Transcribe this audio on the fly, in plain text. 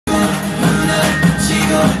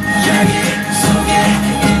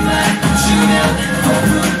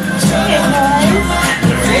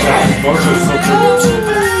Motion is so cool.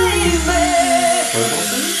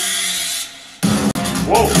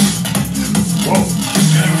 Whoa! Whoa!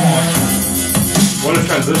 What a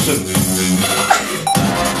transition.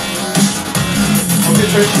 Okay,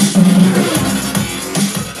 Tracy.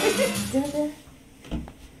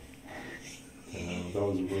 That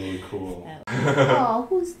was really cool. Oh,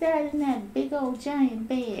 who's that in that big old giant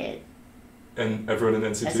bed? And everyone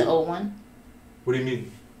in NCT? That's the old one. What do you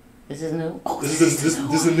mean? This is new. Oh, this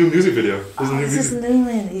is a new music video. This is a new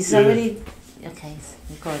one. He's already... Okay, he's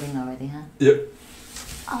recording already, huh? Yep.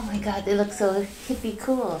 Oh my god, they look so hippie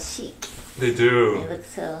cool, chic. They do. They look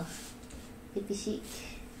so hippie chic.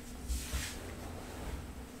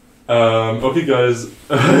 Okay guys.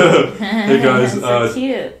 Hey guys. So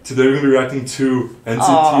cute. Today we're going to be reacting to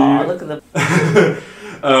NCT. Oh, look at the...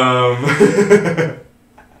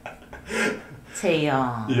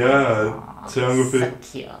 Taeyong. Yeah. Taeyong with so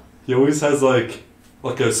cute. He always has like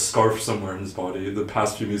a scarf somewhere in his body, the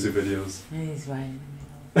past few music videos. He's right in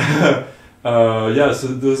the middle. Yeah, so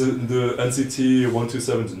this is the NCT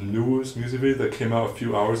 127's newest music video that came out a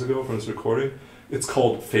few hours ago from this recording. It's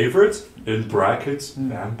called Favorite, in brackets,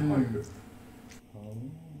 Vampire.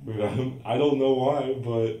 I don't know why,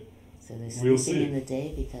 but so they're we'll sleeping see. in the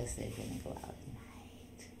day because they're going to go out at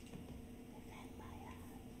night. Vampire.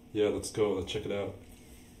 Yeah, let's go. Let's check it out.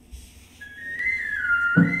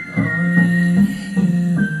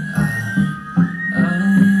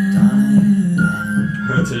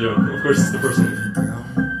 Taeyong, of course, it's the first one.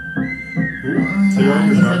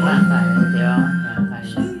 Taeyong is He's a vampire. vampire. They're all vampires.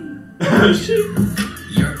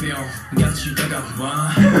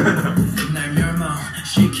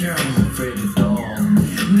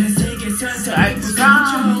 Start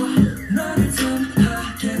strong.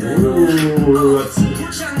 Ooh, let's see.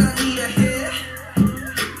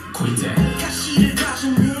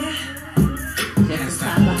 Just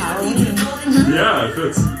time for Halloween. Yeah, it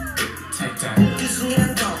fits.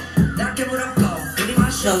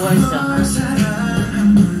 So where's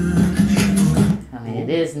I mean, it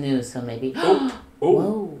is new, so maybe...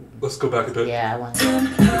 Whoa. Let's go back a bit. Yeah, I want to...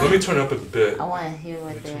 Let me turn it up a bit. I want to hear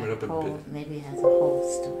what Turn it up a their whole... bit. Maybe it has a whole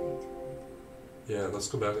story. Yeah, let's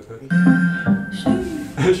go back a bit. I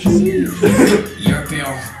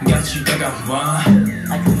can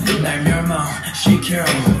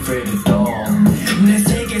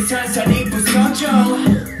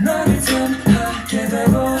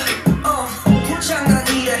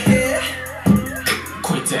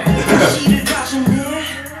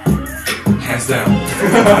Hands down.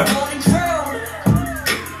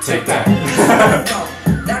 Take that.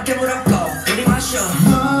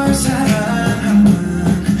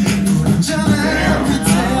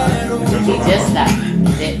 He just stopped.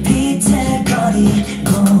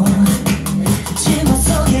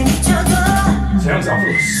 Sounds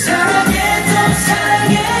awful.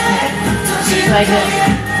 She's like a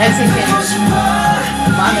Mexican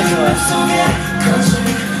matador.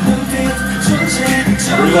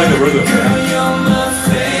 I really like the rhythm.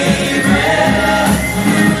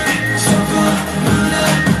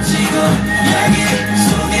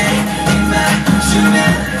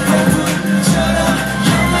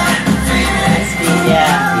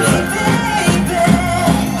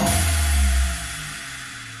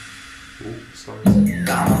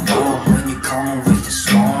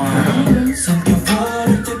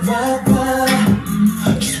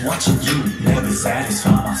 Satisfy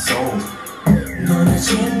my soul. That's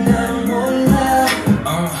really pretty.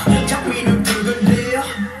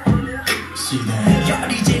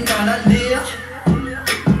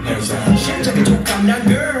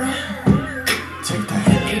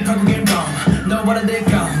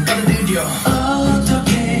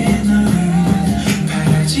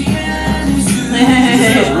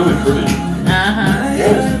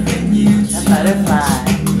 A butterfly.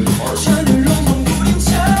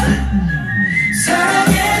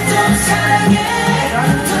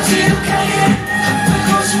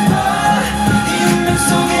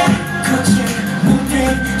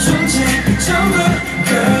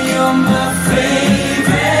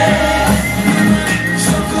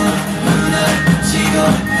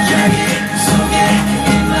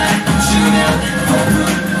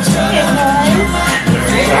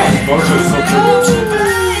 Motion is so cool.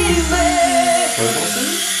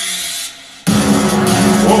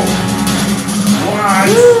 Whoa! What?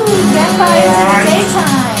 Vampires in the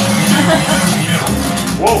daytime.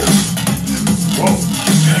 Whoa! Whoa!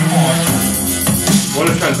 What a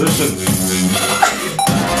transition.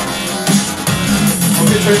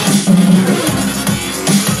 Okay, Tracy.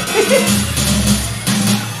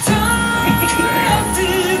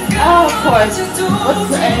 Oh, of course. What's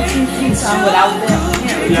the NCT song without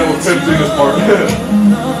them? Yeah, with him doing his part.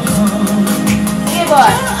 Hey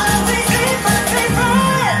boy.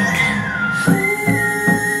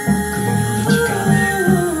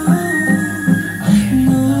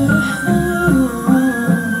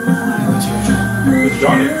 It's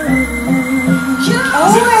Johnny. Oh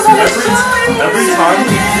my god, it's Every time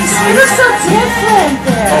he It sings, looks so different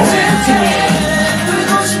there to me.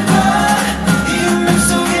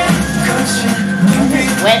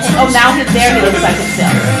 Oh, now he's there, he looks like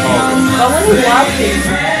himself. But when he walks,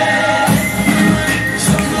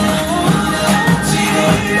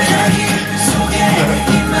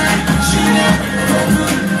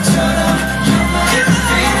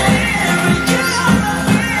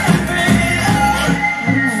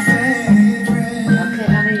 okay,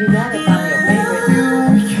 how many you got? If I'm your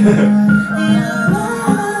favorite.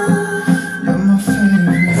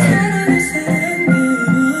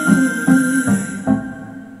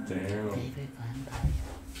 Favorite vampire.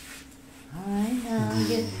 Alright, now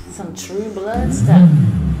get some True Blood stuff.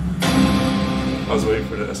 I was waiting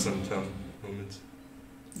for the SM Town moment.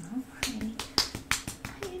 Alright.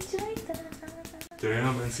 I enjoyed that.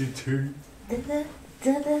 Damn, NCT. Da-da,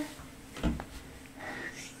 da-da.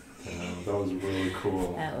 Damn, that was really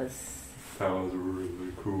cool. That was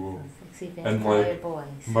really cool. sexy And vampire like,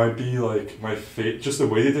 boys. might be like my just the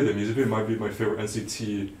way they did the music video might be my favorite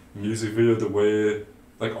NCT music video. The way,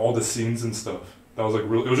 like all the scenes and stuff. That was like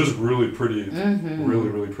really. It was just really pretty. Mm-hmm.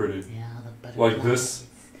 Really pretty. Yeah, the butterflies. Like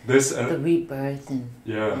this and the rebirth and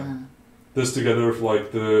yeah, this together with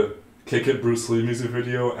like the Kick It Bruce Lee music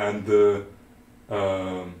video and the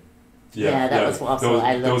that was also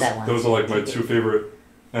I love that one. Those are like my two favorite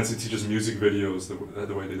NCT just music videos. The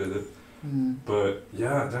way they did it. But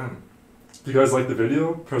yeah, damn. If you guys like the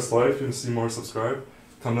video, press like. If you want to see more, subscribe.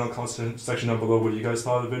 Comment down in the comment section down below what you guys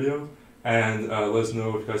thought of the video. And let us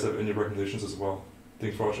know if you guys have any recommendations as well.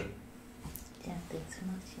 Thanks for watching. Yeah, thanks so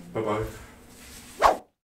much. Bye bye.